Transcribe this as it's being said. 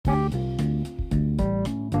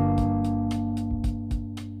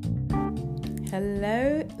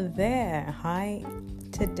Hello there. Hi,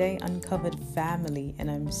 Today Uncovered family, and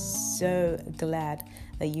I'm so glad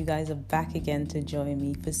that you guys are back again to join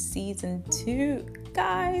me for season 2.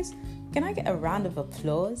 Guys, can I get a round of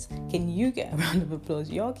applause? Can you get a round of applause?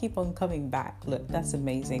 Y'all keep on coming back. Look, that's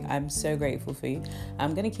amazing. I'm so grateful for you.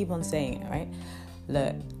 I'm going to keep on saying it, right?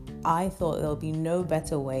 Look, I thought there'll be no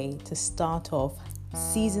better way to start off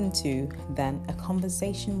season 2 than a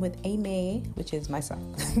conversation with Amy, which is myself.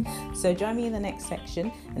 So join me in the next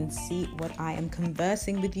section and see what I am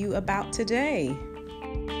conversing with you about today.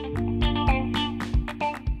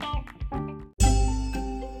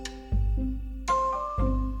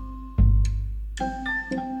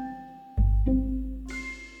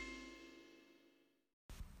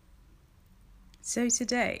 So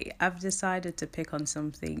today I've decided to pick on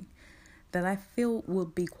something that I feel will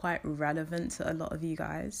be quite relevant to a lot of you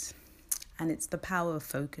guys, and it's the power of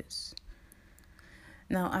focus.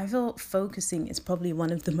 Now, I feel focusing is probably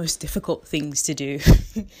one of the most difficult things to do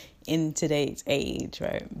in today's age,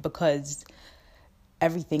 right? Because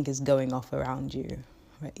everything is going off around you,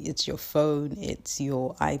 right? It's your phone, it's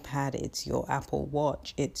your iPad, it's your Apple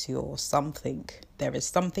Watch, it's your something. There is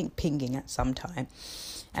something pinging at some time,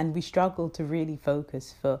 and we struggle to really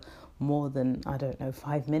focus for more than,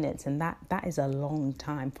 5 minutes. And that is a long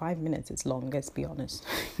time. 5 minutes is long, let's be honest.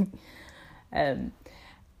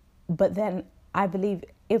 But then I believe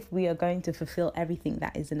if we are going to fulfill everything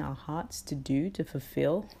that is in our hearts to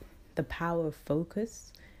fulfill, the power of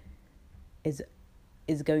focus is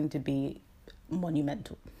going to be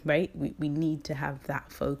monumental, right? We need to have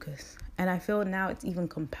that focus. And I feel now it's even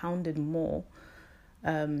compounded more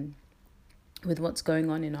with what's going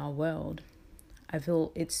on in our world. I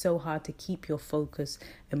feel it's so hard to keep your focus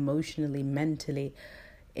emotionally, mentally,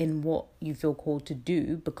 in what you feel called to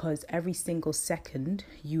do, because every single second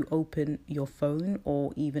you open your phone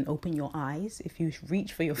or even open your eyes, if you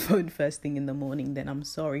reach for your phone first thing in the morning, then I'm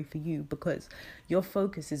sorry for you, because your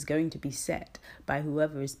focus is going to be set by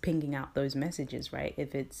whoever is pinging out those messages, right?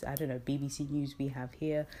 If it's, BBC News we have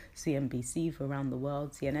here, CNBC for around the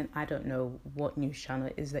world, CNN, I don't know what news channel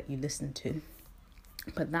it is that you listen to.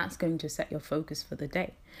 But that's going to set your focus for the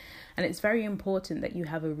day. And it's very important that you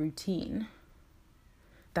have a routine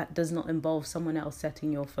that does not involve someone else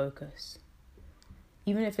setting your focus.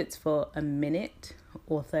 Even if it's for a minute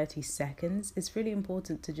or 30 seconds, it's really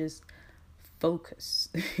important to just focus,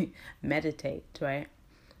 meditate, right?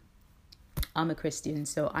 I'm a Christian,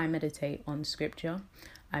 so I meditate on scripture.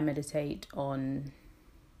 I meditate on,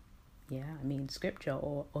 scripture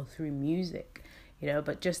or through music,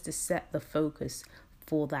 but just to set the focus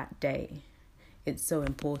for that day. It's so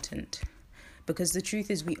important, because the truth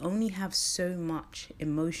is we only have so much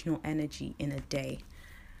emotional energy in a day,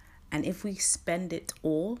 and if we spend it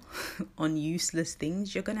all on useless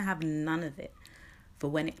things, you're going to have none of it for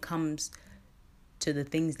when it comes to the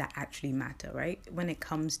things that actually matter, right? When it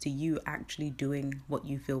comes to you actually doing what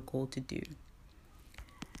you feel called to do.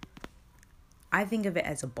 I think of it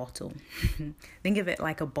as a bottle. Think of it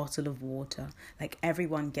like a bottle of water. Like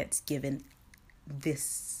everyone gets given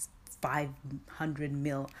this 500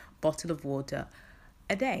 ml bottle of water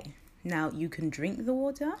a day. Now you can drink the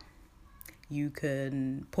water. You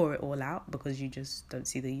can pour it all out because you just don't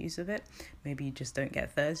see the use of it. Maybe you just don't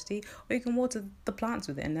get thirsty. Or you can water the plants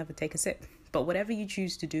with it and never take a sip. But whatever you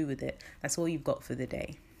choose to do with it, that's all you've got for the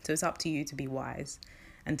day. So it's up to you to be wise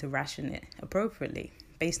and to ration it appropriately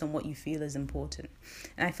based on what you feel is important.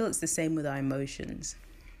 And I feel it's the same with our emotions.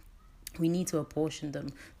 We need to apportion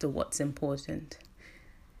them to what's important.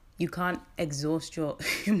 You can't exhaust your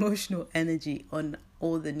emotional energy on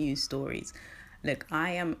all the news stories. Look, I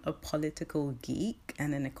am a political geek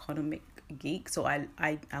and an economic geek, so I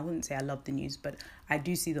wouldn't say I love the news, but I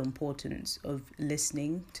do see the importance of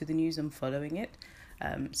listening to the news and following it.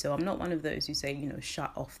 So I'm not one of those who say,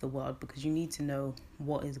 shut off the world, because you need to know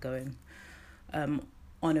what is going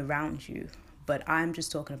on around you. But I'm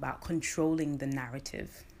just talking about controlling the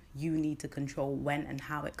narrative. You need to control when and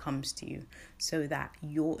how it comes to you so that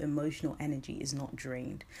your emotional energy is not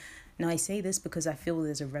drained. Now, I say this because I feel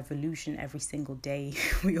there's a revolution every single day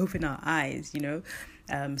we open our eyes,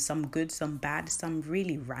 some good, some bad, some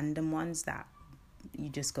really random ones that you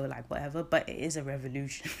just go like whatever, but it is a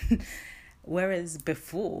revolution. Whereas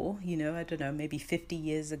before, maybe 50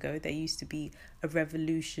 years ago, there used to be a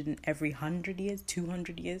revolution every 100 years,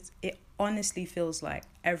 200 years. It honestly feels like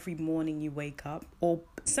every morning you wake up, or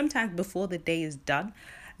sometimes before the day is done,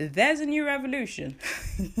 there's a new revolution.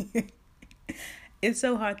 It's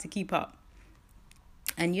so hard to keep up.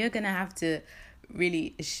 And you're going to have to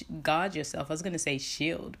really guard yourself. I was going to say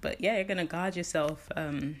shield, but yeah, you're going to guard yourself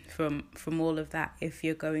from all of that if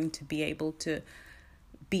you're going to be able to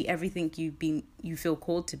be everything you feel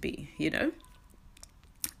called to be,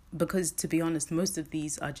 because to be honest, most of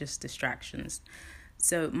these are just distractions.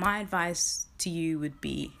 So my advice to you would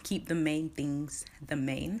be keep the main things the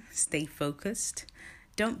main, stay focused,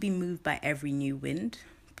 don't be moved by every new wind,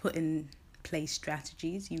 put in place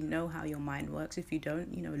strategies. You know how your mind works. If you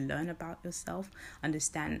don't, learn about yourself,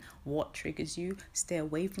 understand what triggers you, stay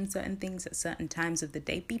away from certain things at certain times of the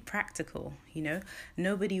day, be practical.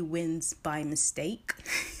 Nobody wins by mistake.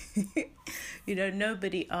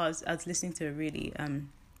 Nobody. I was listening to a really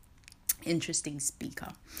interesting speaker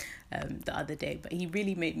the other day, but he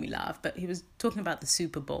really made me laugh. But he was talking about the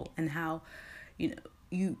Super Bowl and how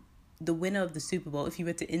the winner of the Super Bowl, if you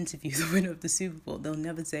were to interview the winner of the Super Bowl, they'll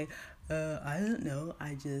never say, I don't know,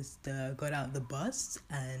 I just got out the bus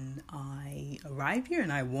and I arrived here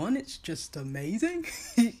and I won. It's just amazing.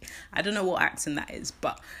 I don't know what accent that is,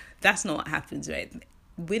 but that's not what happens, right?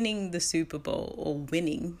 Winning the Super Bowl or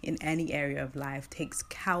winning in any area of life takes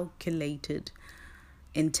calculated,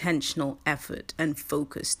 intentional effort and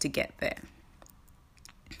focus to get there,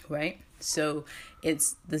 right? So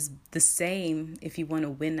it's the same if you want to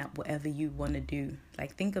win at whatever you want to do.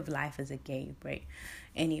 Like, think of life as a game, right?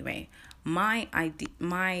 Anyway, my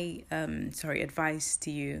advice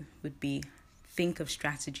to you would be think of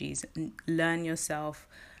strategies, learn yourself,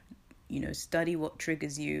 study what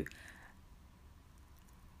triggers you,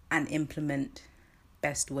 and implement the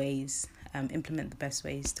best ways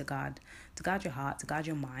to guard your heart, to guard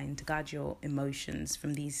your mind, to guard your emotions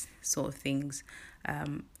from these sort of things,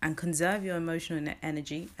 and conserve your emotional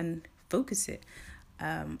energy and focus it.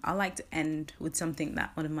 I like to end with something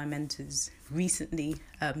that one of my mentors recently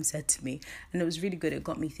said to me, and it was really good. It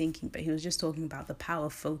got me thinking, but he was just talking about the power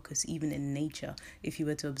of focus, even in nature. If you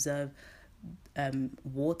were to observe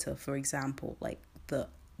water, for example, like the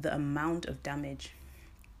amount of damage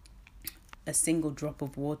a single drop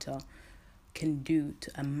of water can do to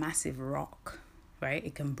a massive rock, right?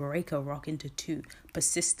 It can break a rock into two,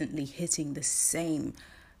 persistently hitting the same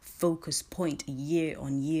focus point year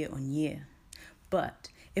on year on year. But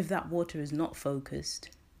if that water is not focused,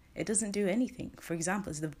 it doesn't do anything. For example,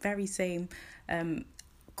 it's the very same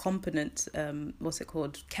component,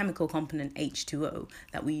 chemical component H2O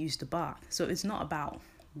that we use to bath. So it's not about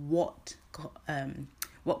what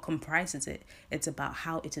comprises it. It's about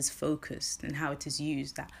how it is focused and how it is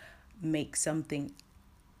used that makes something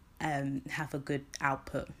have a good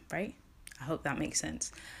output, right? I hope that makes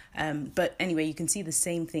sense. But anyway, you can see the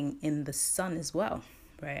same thing in the sun as well,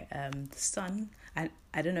 right? The sun,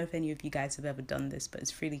 I don't know if any of you guys have ever done this, but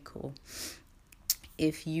it's really cool.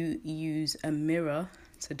 If you use a mirror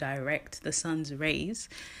to direct the sun's rays,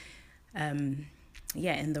 in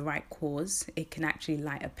the right cause, it can actually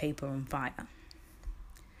light a paper on fire.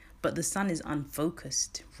 But the sun is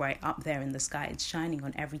unfocused right up there in the sky. It's shining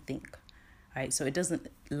on everything, right? So it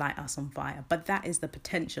doesn't light us on fire. But that is the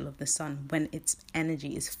potential of the sun when its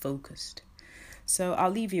energy is focused. So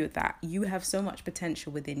I'll leave you with that. You have so much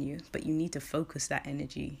potential within you, but you need to focus that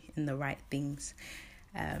energy in the right things.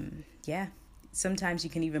 Sometimes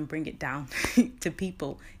you can even bring it down to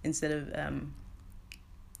people instead of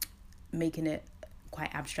making it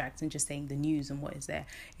quite abstract and just saying the news and what is there.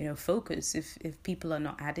 Focus. If people are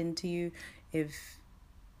not adding to you,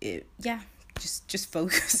 just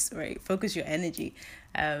focus, right? Focus your energy.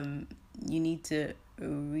 You need to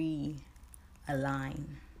realign.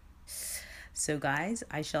 So guys,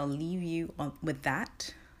 I shall leave you with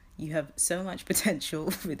that. You have so much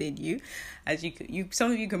potential within you. As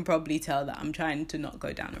some of you can probably tell that I'm trying to not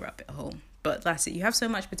go down a rabbit hole. But that's it. You have so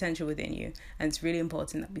much potential within you, and it's really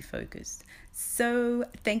important that we focus. So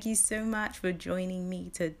thank you so much for joining me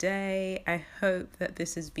today. I hope that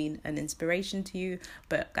this has been an inspiration to you.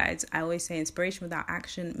 But guys, I always say inspiration without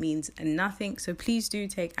action means nothing. So please do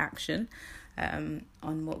take action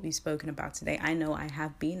on what we've spoken about today. I know I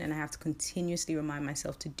have been, and I have to continuously remind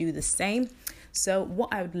myself to do the same. So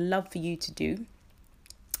what I would love for you to do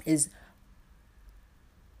is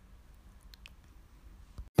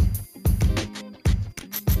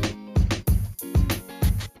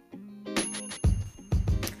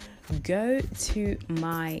go to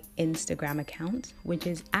my Instagram account, which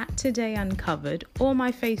is @todayuncovered, or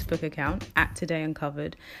my Facebook account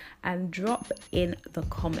 @todayuncovered, and drop in the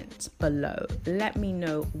comments below. Let me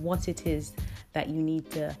know what it is that you need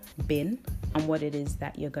to bin and what it is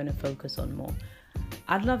that you're going to focus on more.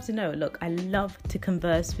 I'd love to know. Look, I love to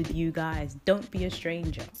converse with you guys. Don't be a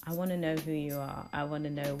stranger. I want to know who you are. I want to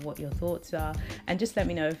know what your thoughts are, and just let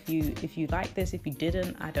me know if you like this. If you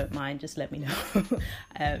didn't, I don't mind. Just let me know.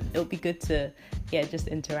 It'll be good to just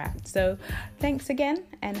interact. So thanks again,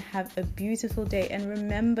 and have a beautiful day. And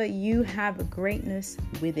remember, you have greatness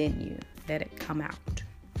within you. Let it come out.